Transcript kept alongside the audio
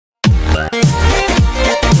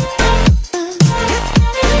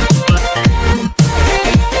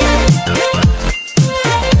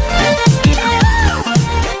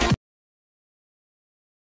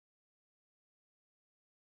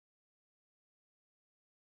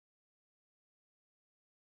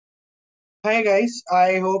Hi guys,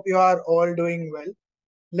 I hope you are all doing well.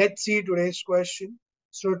 Let's see today's question.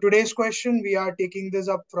 So today's question we are taking this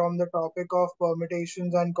up from the topic of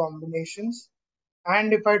permutations and combinations.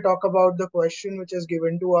 And if I talk about the question which is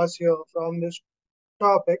given to us here from this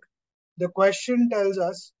topic, the question tells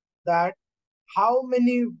us that how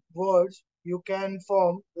many words you can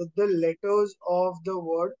form with the letters of the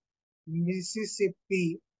word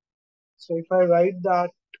Mississippi. So if I write that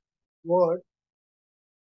word,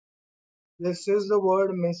 this is the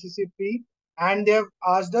word Mississippi, and they have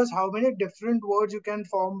asked us how many different words you can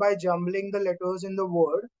form by jumbling the letters in the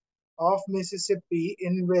word of Mississippi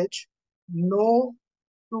in which no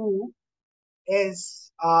two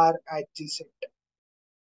S are adjacent.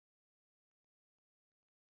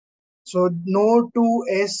 So no two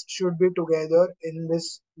S should be together in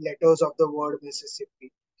this letters of the word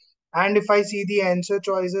Mississippi. And if I see the answer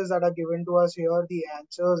choices that are given to us here, the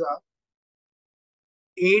answers are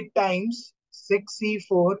 8 times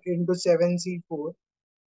 6C4 into 7C4.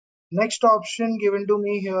 Next option given to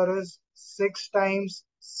me here is 6 times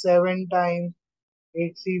 7 times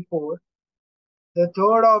 8C4. The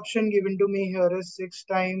third option given to me here is 6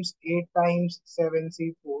 times 8 times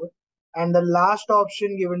 7C4. And the last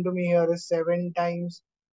option given to me here is 7 times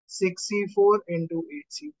 6C4 into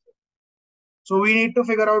 8C4. So we need to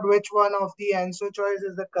figure out which one of the answer choice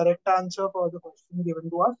is the correct answer for the question given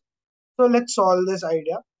to us. So let's solve this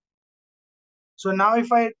idea. So now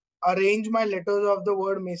if I arrange my letters of the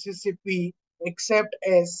word Mississippi except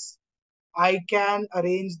S, I can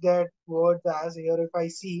arrange that words as here if I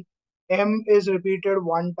see M is repeated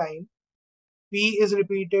one time, P is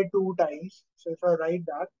repeated two times. So if I write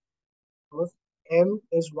that, first, M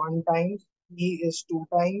is one times, P is two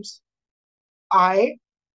times, I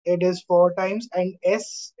it is four times, and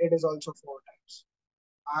S it is also four times.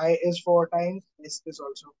 I is four times, S is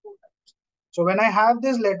also four times. So when I have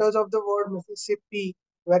these letters of the word Mississippi,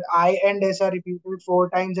 where I and S are repeated four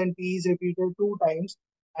times and P is repeated two times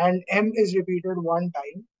and M is repeated one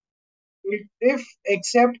time, if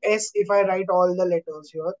except S, if I write all the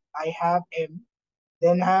letters here, I have M,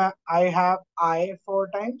 then I have I four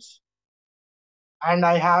times and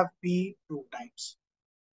I have P two times.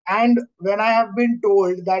 And when I have been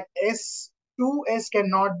told that S, two S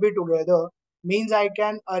cannot be together, means I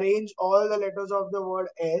can arrange all the letters of the word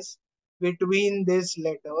S between these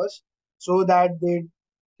letters so that they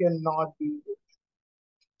cannot be.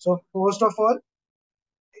 So first of all,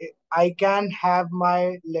 I can have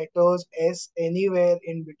my letters S anywhere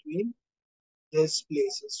in between these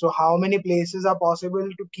places. So how many places are possible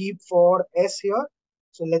to keep for S here?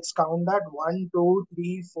 So let's count that 1, 2,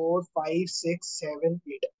 3, 4, 5, 6, 7,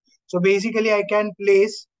 8. So basically I can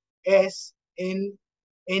place S in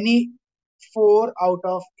any 4 out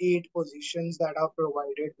of 8 positions that are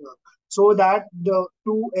provided here so that the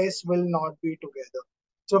 2S will not be together.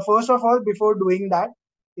 So first of all, before doing that,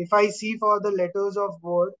 if I see for the letters of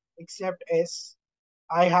word except S,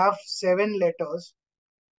 I have 7 letters,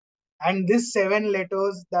 and these 7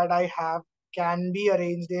 letters that I have can be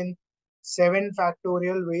arranged in 7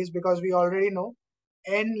 factorial ways because we already know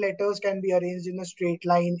n letters can be arranged in a straight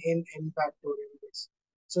line in n factorial ways.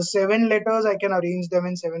 So 7 letters, I can arrange them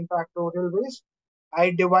in 7 factorial ways.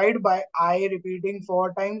 I divide by I repeating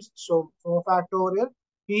 4 times, so 4 factorial,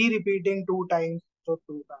 P repeating 2 times, so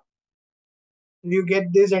 2 factorial. You get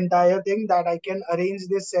this entire thing that I can arrange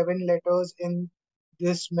these 7 letters in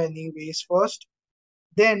this many ways first.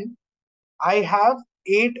 Then I have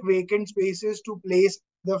 8 vacant spaces to place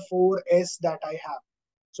the 4S that I have.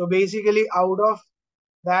 So basically, out of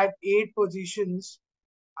that 8 positions,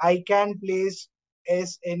 I can place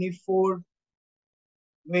S any 4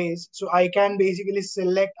 ways. So I can basically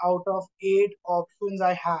select out of 8 options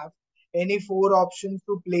I have any 4 options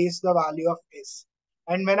to place the value of S.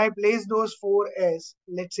 And when I place those 4S,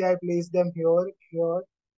 let's say I place them here, here,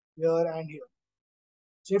 here, and here.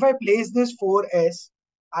 So if I place this 4S,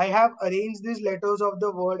 I have arranged these letters of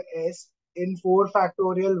the word S in 4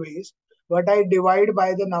 factorial ways, but I divide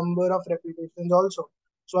by the number of repetitions also.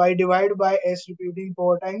 So I divide by S repeating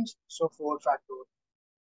 4 times, so 4 factorial.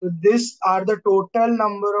 So these are the total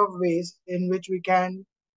number of ways in which we can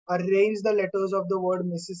arrange the letters of the word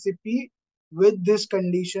Mississippi with this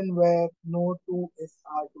condition where no two S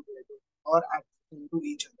are together or adjacent to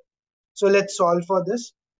each other. So let's solve for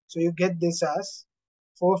this. So you get this as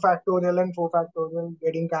 4 factorial and 4 factorial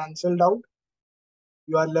getting cancelled out.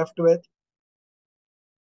 You are left with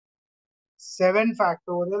 7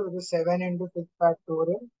 factorial, which is 7 into 6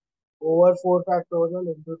 factorial over 4 factorial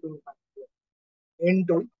into 2 factorial.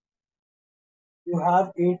 Into you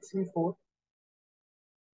have 8C4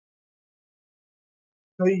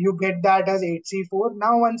 So you get that as 8c4.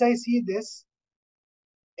 Now once I see this,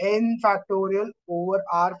 n factorial over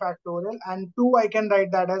r factorial, and 2 I can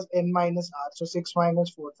write that as n minus r, so 6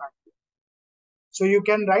 minus 4 factorial. So you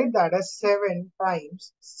can write that as 7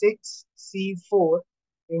 times 6c4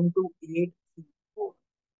 into 8c4.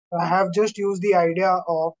 I have just used the idea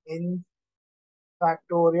of n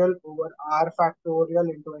factorial over r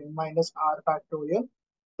factorial into n minus r factorial,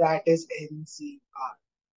 that is ncr.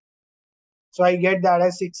 So I get that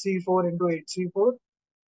as 6c4 into 8c4.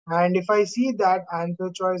 And if I see that answer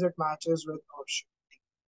choice, it matches with option.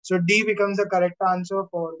 So D becomes the correct answer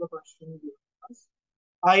for the question given us.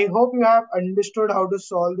 I hope you have understood how to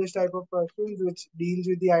solve this type of questions, which deals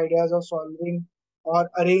with the ideas of solving or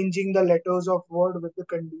arranging the letters of word with the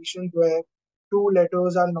conditions where two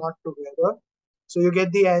letters are not together. So you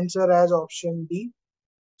get the answer as option D.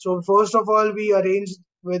 So first of all, we arranged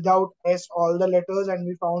without S all the letters, and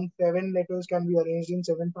we found 7 letters can be arranged in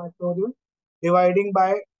 7 factorial, dividing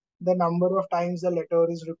by the number of times the letter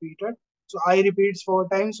is repeated. So I repeats 4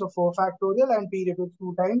 times, so 4 factorial, and P repeats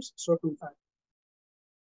 2 times, so 2 factorial.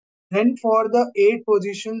 Then for the 8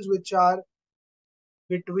 positions which are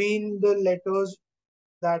between the letters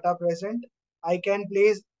that are present, I can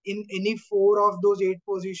place in any 4 of those 8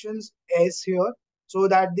 positions S here, so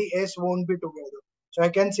that the S won't be together. So I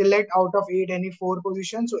can select out of 8 any 4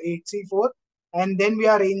 positions, so 8c4, and then we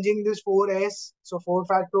are arranging this 4s, so 4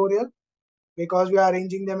 factorial, because we are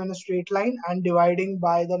arranging them in a straight line and dividing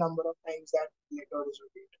by the number of times that letter is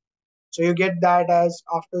repeated. So you get that as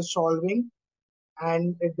after solving,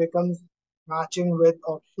 and it becomes matching with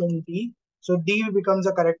option D. So D becomes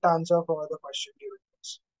the correct answer for the question given.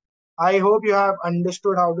 I hope you have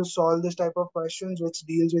understood how to solve this type of questions, which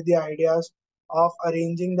deals with the ideas of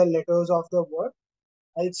arranging the letters of the word.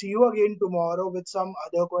 I'll see you again tomorrow with some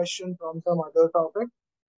other question from some other topic.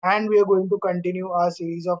 And we are going to continue our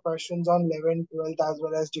series of questions on 11th, 12th, as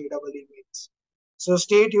well as JEE mains. So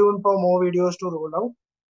stay tuned for more videos to roll out.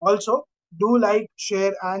 Also, do like,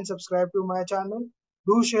 share, and subscribe to my channel.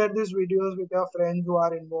 Do share these videos with your friends who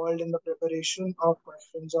are involved in the preparation of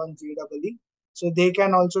questions on JEE, so they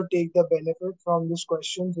can also take the benefit from these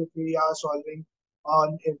questions which we are solving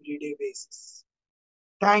on everyday basis.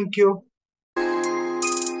 Thank you.